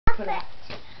put on.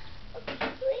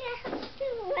 We have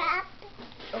to wrap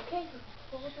it. Okay,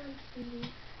 hold on, sweetie.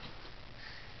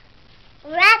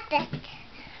 Wrap it.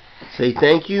 Say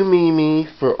thank you, Mimi,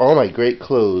 for all my great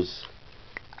clothes.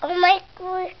 Oh my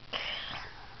God.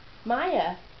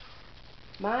 Maya,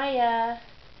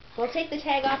 we'll take the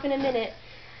tag off in a minute.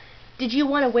 Did you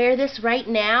want to wear this right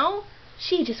now?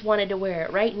 She just wanted to wear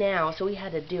it right now, so we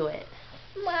had to do it.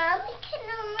 Mommy, can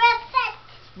I rip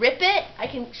it? Rip it? I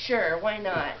can, sure, why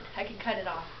not? I can cut it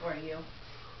off for you.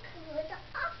 Cut it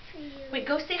off for you. Wait,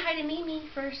 go say hi to Mimi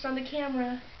first on the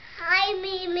camera. Hi,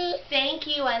 Mimi. Thank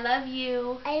you, I love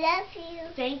you. I love you.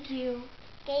 Thank you.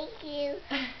 Thank you.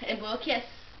 And we'll kiss.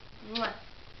 Mwah.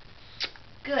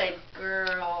 Good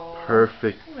girl.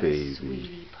 Perfect What baby. a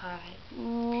sweetie pie.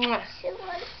 Mwah.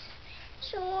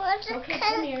 She wants Okay, to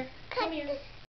come here. Come cut here. this